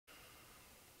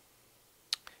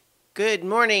Good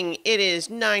morning. It is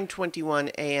 9:21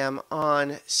 a.m.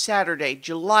 on Saturday,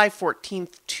 July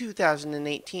 14th,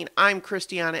 2018. I'm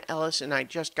Christiana Ellis, and I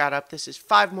just got up. This is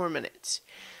 5 more minutes.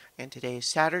 And today is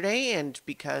Saturday, and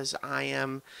because I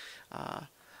am a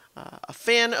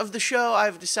fan of the show,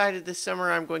 I've decided this summer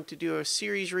I'm going to do a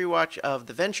series rewatch of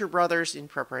The Venture Brothers in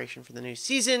preparation for the new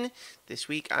season. This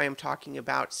week I am talking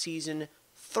about season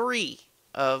 3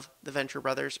 of The Venture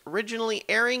Brothers, originally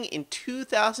airing in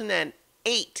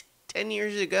 2008. 10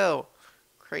 years ago.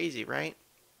 Crazy, right?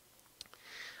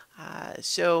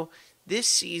 So this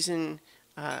season,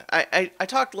 I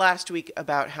talked last week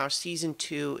about how season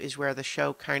 2 is where the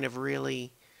show kind of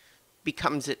really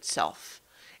becomes itself.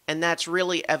 And that's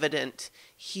really evident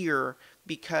here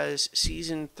because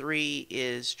season 3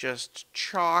 is just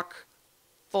chock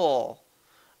full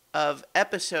of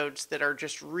episodes that are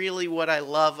just really what I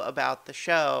love about the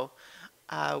show,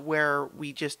 where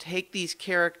we just take these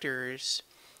characters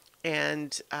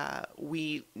and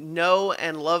we know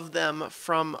and love them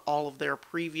from all of their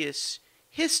previous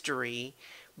history,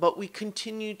 but we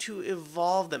continue to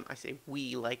evolve them. I say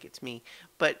we like it's me,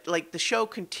 but like the show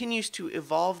continues to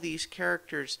evolve these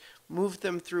characters, move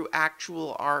them through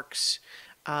actual arcs,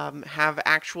 have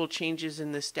actual changes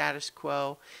in the status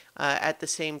quo, at the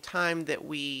same time that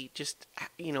we just,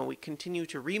 we continue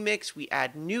to remix, we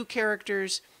add new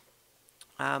characters,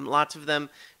 lots of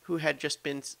them who had just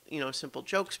been, simple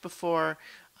jokes before.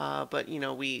 But,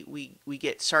 we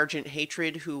get Sergeant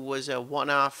Hatred, who was a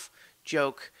one-off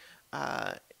joke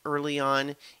early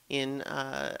on in,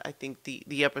 I think,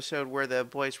 the episode where the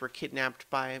boys were kidnapped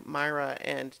by Myra,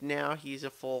 and now he's a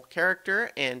full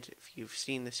character. And if you've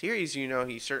seen the series,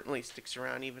 he certainly sticks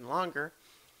around even longer.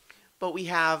 But we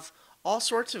have all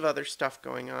sorts of other stuff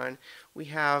going on. We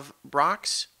have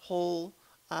Brock's whole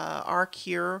arc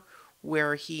here,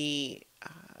 where he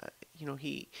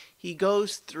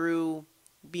goes through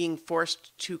being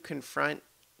forced to confront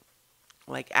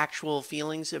like actual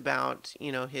feelings about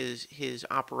his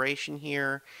operation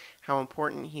here, how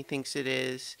important he thinks it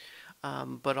is,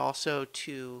 but also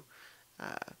to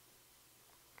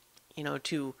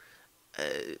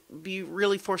be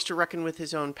really forced to reckon with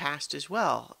his own past as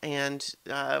well. And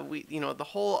the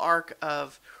whole arc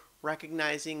of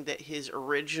recognizing that his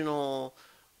original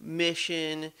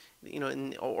mission, in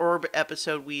the Orb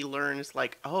episode we learn is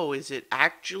like, was it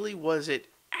actually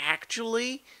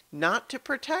not to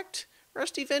protect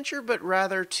Rusty Venture, but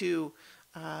rather to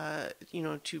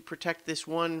to protect this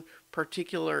one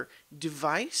particular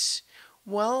device?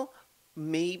 Well,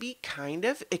 maybe kind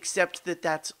of, except that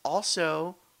that's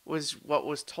also was what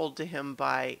was told to him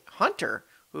by Hunter,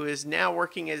 who is now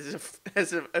working as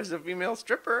a female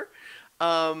stripper.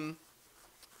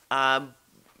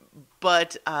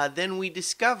 But then we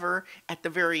discover at the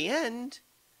very end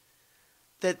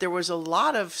that there was a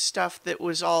lot of stuff that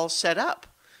was all set up,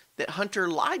 that Hunter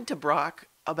lied to Brock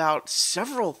about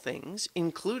several things,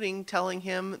 including telling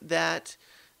him that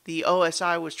the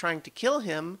OSI was trying to kill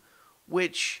him,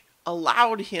 which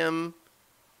allowed him,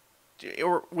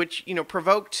 which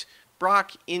provoked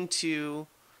Brock into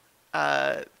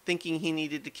thinking he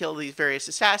needed to kill these various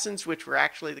assassins, which were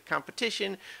actually the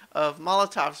competition of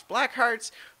Molotov's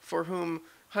Blackhearts, for whom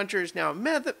Hunter is now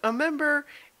a member.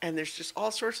 And there's just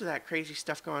all sorts of that crazy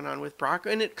stuff going on with Brock.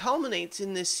 And it culminates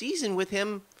in this season with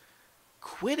him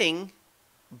quitting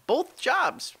both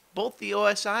jobs, both the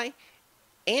OSI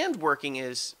and working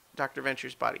as Dr.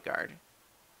 Venture's bodyguard.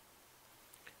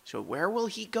 So where will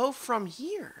he go from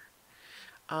here?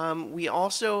 We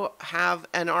also have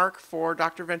an arc for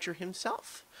Dr. Venture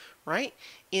himself, right?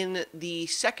 In the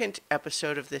second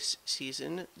episode of this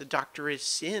season, The Doctor is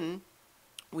Sin,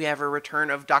 we have a return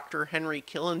of Dr. Henry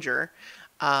Killinger.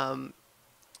 Dr.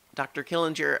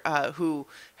 Killinger, who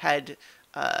had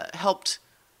helped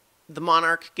the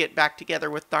Monarch get back together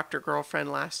with Dr.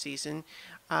 Girlfriend last season.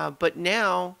 But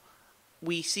now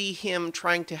we see him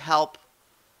trying to help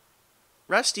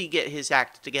Rusty get his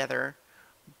act together,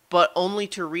 but only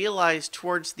to realize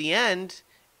towards the end,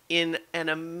 in an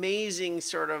amazing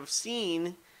sort of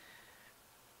scene,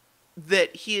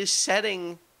 that he is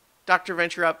setting Dr.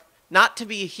 Venture up not to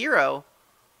be a hero,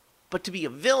 but to be a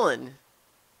villain.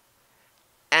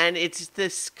 And it's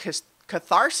this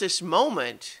catharsis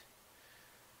moment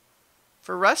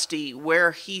for Rusty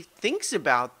where he thinks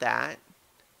about that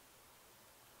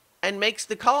and makes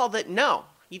the call that no,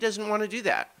 he doesn't want to do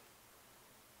that.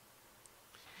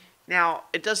 Now,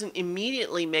 it doesn't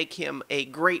immediately make him a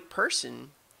great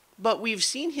person, but we've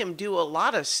seen him do a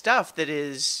lot of stuff that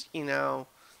is,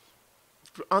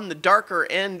 on the darker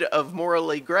end of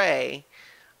morally gray.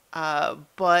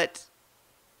 But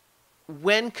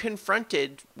when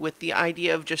confronted with the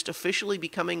idea of just officially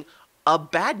becoming a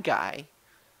bad guy,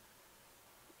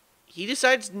 he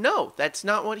decides no, that's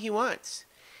not what he wants.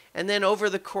 And then over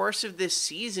the course of this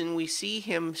season, we see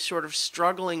him sort of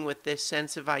struggling with this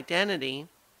sense of identity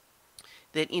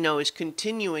that, is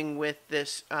continuing with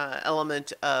this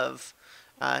element of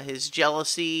his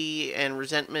jealousy and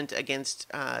resentment against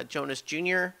Jonas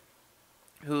Jr.,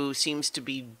 who seems to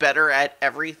be better at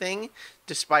everything,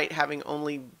 despite having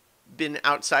only been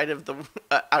outside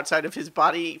of his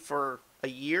body for a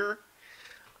year,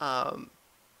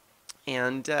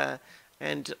 and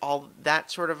all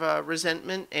that sort of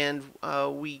resentment. And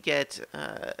we get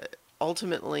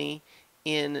ultimately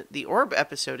in the Orb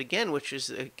episode again, which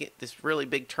is this really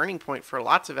big turning point for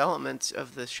lots of elements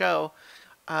of the show.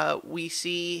 We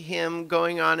see him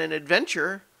going on an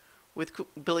adventure with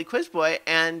Billy Quizboy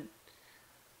and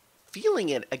feeling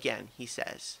it again, he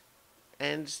says.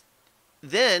 And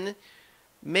then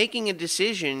making a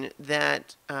decision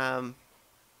that,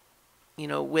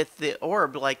 with the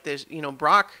orb, like there's,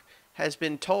 Brock has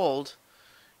been told,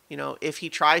 if he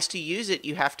tries to use it,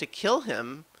 you have to kill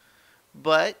him.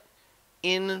 But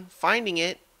in finding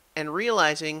it and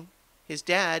realizing his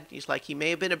dad, he's like, he may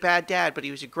have been a bad dad, but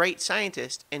he was a great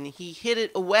scientist, and he hid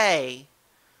it away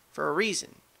for a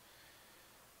reason.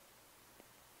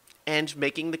 And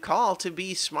making the call to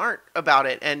be smart about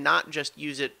it and not just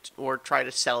use it or try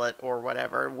to sell it or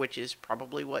whatever, which is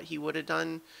probably what he would have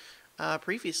done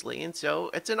previously. And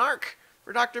so it's an arc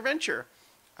for Dr. Venture.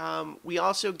 We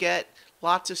also get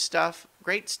lots of stuff,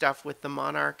 great stuff with the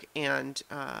Monarch and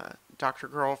Dr.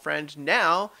 Girlfriend.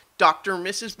 Now, Dr.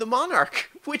 Mrs. the Monarch,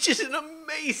 which is an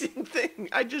amazing thing.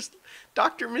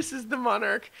 Dr. Mrs. the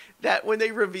Monarch, that when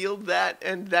they revealed that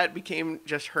and that became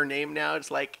just her name now, it's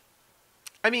like,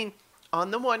 on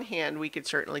the one hand, we could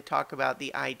certainly talk about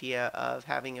the idea of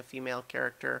having a female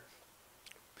character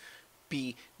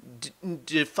be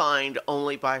defined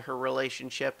only by her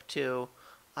relationship to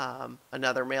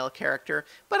another male character.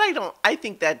 But I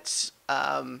think that's,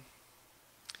 I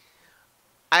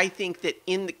think that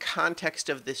in the context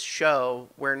of this show,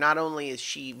 where not only is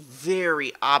she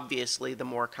very obviously the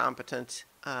more competent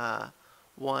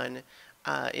one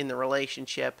in the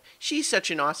relationship, she's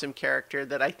such an awesome character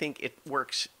that I think it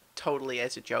works totally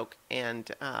as a joke,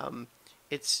 and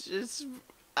it's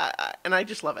and I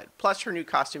just love it. Plus, her new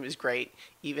costume is great,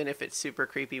 even if it's super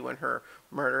creepy when her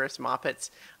murderous Moppets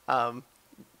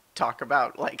talk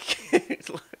about, like,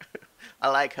 I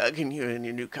like hugging you in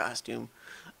your new costume.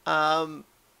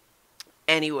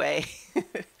 Anyway,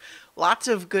 lots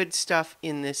of good stuff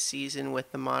in this season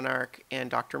with the Monarch and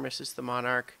Dr. Mrs. the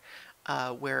Monarch,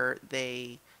 where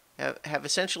they have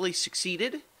essentially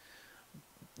succeeded.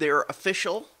 They're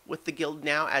official with the guild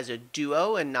now as a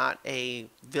duo and not a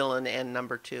villain and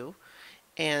number two.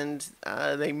 And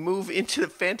they move into the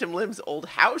Phantom Limb's old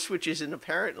house, which is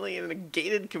apparently in a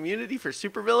gated community for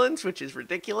supervillains, which is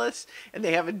ridiculous. And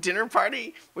they have a dinner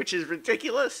party, which is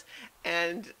ridiculous.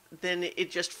 And then it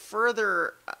just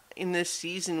further, in this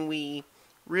season, we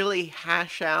really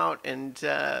hash out and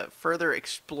further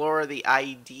explore the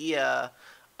idea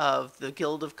of the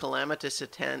Guild of Calamitous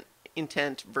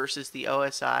Intent versus the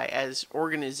OSI as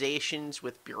organizations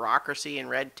with bureaucracy and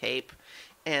red tape,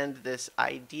 and this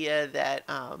idea that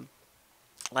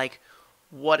like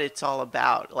what it's all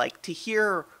about. Like, to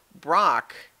hear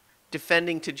Brock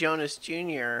defending to Jonas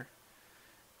Jr.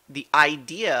 the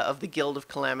idea of the Guild of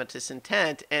Calamitous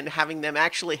Intent and having them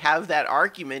actually have that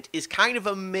argument is kind of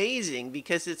amazing,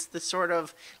 because it's the sort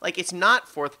of, like, it's not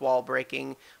fourth wall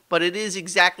breaking, but it is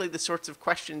exactly the sorts of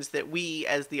questions that we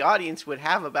as the audience would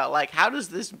have about, like, how does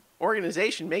this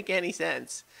organization make any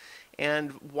sense?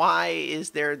 And why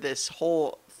is there this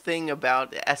whole thing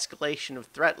about the escalation of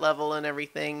threat level and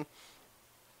everything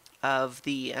of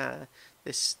the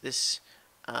this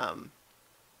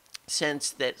sense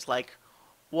that's like,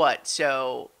 what?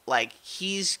 So, like,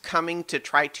 he's coming to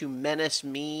try to menace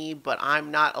me, but I'm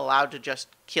not allowed to just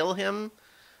kill him?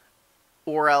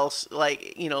 Or else,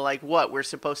 like, like what? We're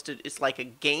supposed to, it's like a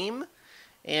game?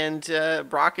 And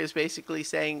Brock is basically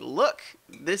saying, look,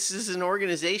 this is an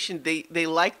organization. They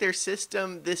like their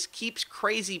system. This keeps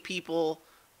crazy people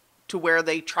to where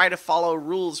they try to follow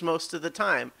rules most of the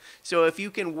time. So if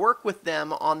you can work with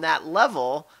them on that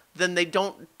level, then they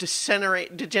don't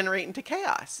degenerate into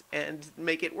chaos and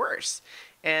make it worse.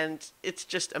 And it's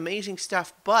just amazing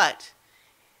stuff. But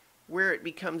where it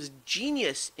becomes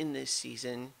genius in this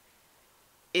season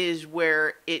is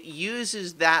where it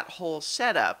uses that whole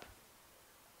setup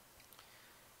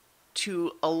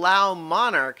to allow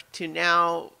Monarch to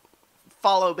now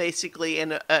follow basically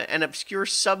an obscure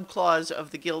subclause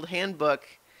of the guild handbook.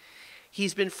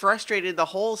 He's been frustrated the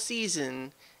whole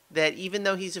season that even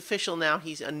though he's official now,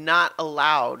 he's not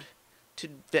allowed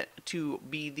to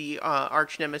be the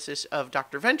arch nemesis of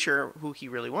Dr. Venture, who he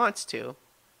really wants to.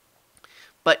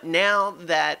 But now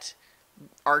that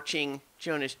arching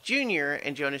Jonas Jr.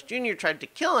 and Jonas Jr. tried to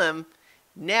kill him,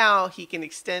 now he can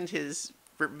extend his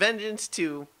vengeance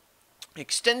to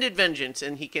extended vengeance,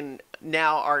 and he can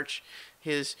now arch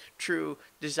his true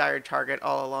desired target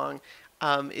all along.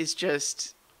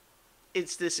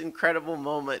 It's this incredible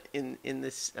moment in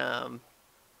this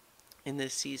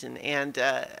season, and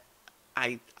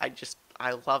I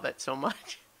love it so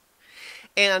much.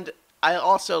 And I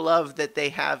also love that they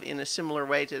have, in a similar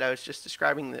way that I was just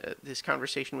describing this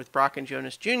conversation with Brock and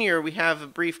Jonas Jr., we have a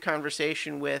brief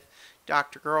conversation with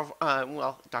Dr.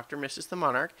 Mrs. the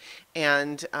Monarch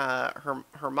and her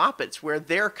Moppets, where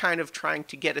they're kind of trying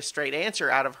to get a straight answer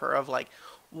out of her of like,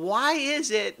 why is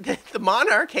it that the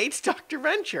Monarch hates Dr.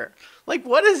 Venture? Like,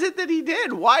 what is it that he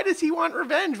did? Why does he want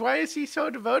revenge? Why is he so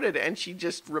devoted? And she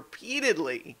just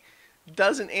repeatedly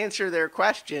doesn't answer their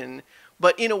question,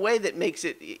 but in a way that makes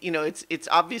it, it's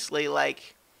obviously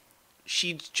like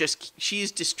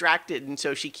she's distracted, and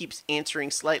so she keeps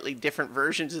answering slightly different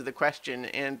versions of the question,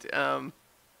 and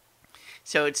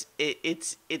so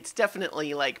it's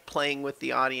definitely like playing with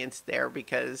the audience there,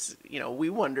 because we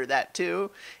wonder that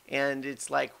too, and it's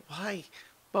like, why?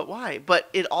 But why? But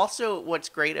it also, what's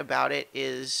great about it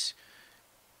is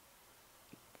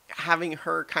having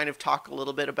her kind of talk a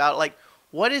little bit about like,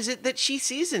 what is it that she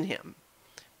sees in him?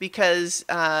 Because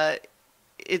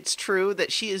it's true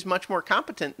that she is much more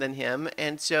competent than him,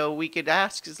 and so we could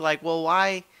ask, is like, well,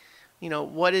 why,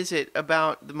 what is it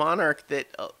about the Monarch that,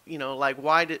 like,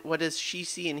 what does she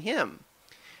see in him?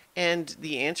 And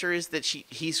the answer is that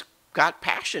he's got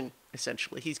passion,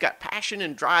 essentially. He's got passion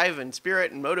and drive and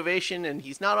spirit and motivation, and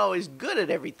he's not always good at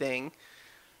everything,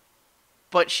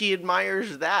 but she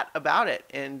admires that about it,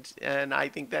 and I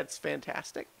think that's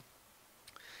fantastic.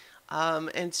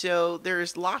 And so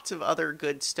there's lots of other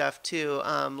good stuff too.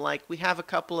 Like we have a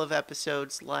couple of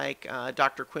episodes like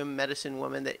Dr. Quim, Medicine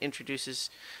Woman, that introduces,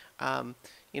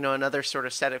 another sort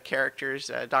of set of characters.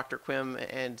 Dr. Quim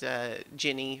and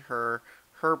Ginny, her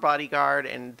bodyguard,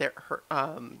 and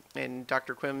and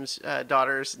Dr. Quim's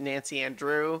daughters, Nancy and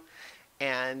Drew.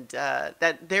 And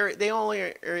that they only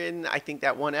are in, I think,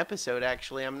 that one episode.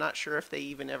 Actually, I'm not sure if they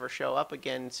even ever show up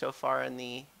again so far in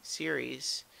the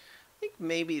series. I think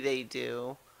maybe they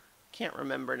do. Can't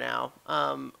remember now.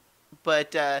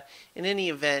 But in any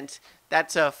event,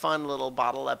 that's a fun little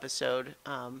bottle episode.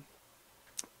 So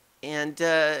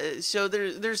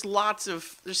there's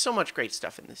so much great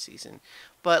stuff in this season.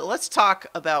 But let's talk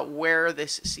about where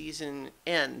this season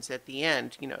ends at the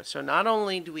end. So not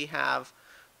only do we have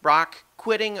Brock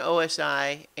quitting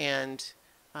OSI and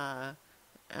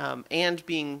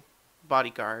being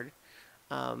bodyguard,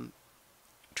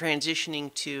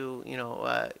 transitioning to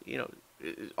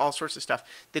all sorts of stuff.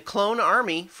 The clone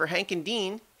army for Hank and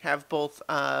Dean have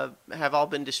all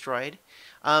been destroyed,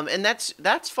 and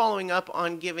that's following up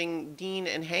on giving Dean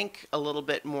and Hank a little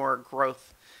bit more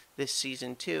growth this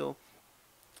season too,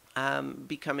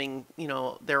 becoming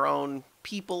their own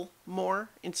people more,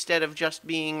 instead of just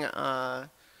being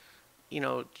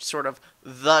sort of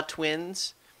the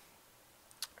twins.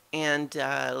 And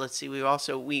let's see,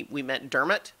 we met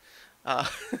Dermot.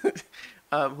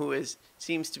 Who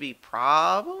seems to be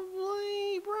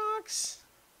probably Brock's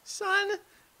son.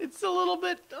 It's a little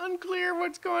bit unclear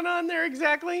what's going on there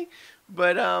exactly,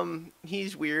 but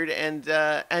he's weird, and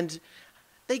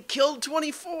they killed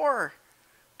 24.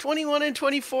 21 and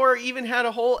 24 even had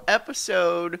a whole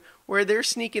episode where they're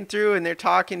sneaking through and they're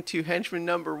talking to henchman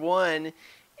number 1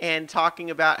 and talking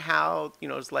about how,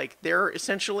 it's like they're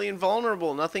essentially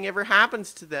invulnerable. Nothing ever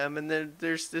happens to them. And then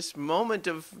there's this moment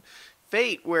of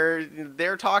fate where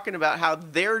they're talking about how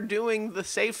they're doing the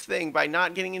safe thing by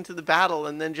not getting into the battle,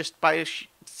 and then just by a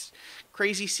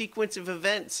crazy sequence of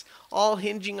events, all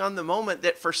hinging on the moment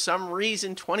that for some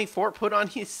reason 24 put on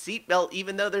his seatbelt,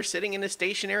 even though they're sitting in a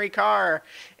stationary car.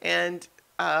 And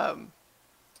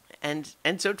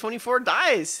so 24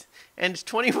 dies, and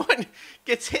 21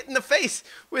 gets hit in the face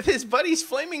with his buddy's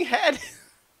flaming head.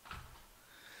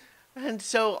 And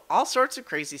so all sorts of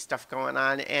crazy stuff going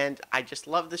on, and I just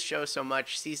love this show so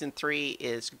much. Season 3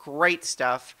 is great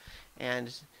stuff,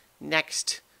 and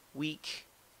next week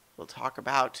we'll talk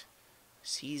about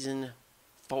Season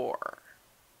 4.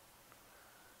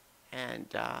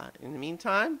 And in the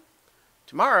meantime,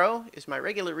 tomorrow is my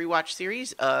regular rewatch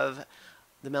series of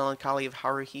The Melancholy of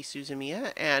Haruhi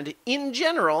Suzumiya, and in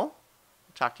general,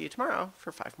 I'll talk to you tomorrow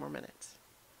for 5 more minutes.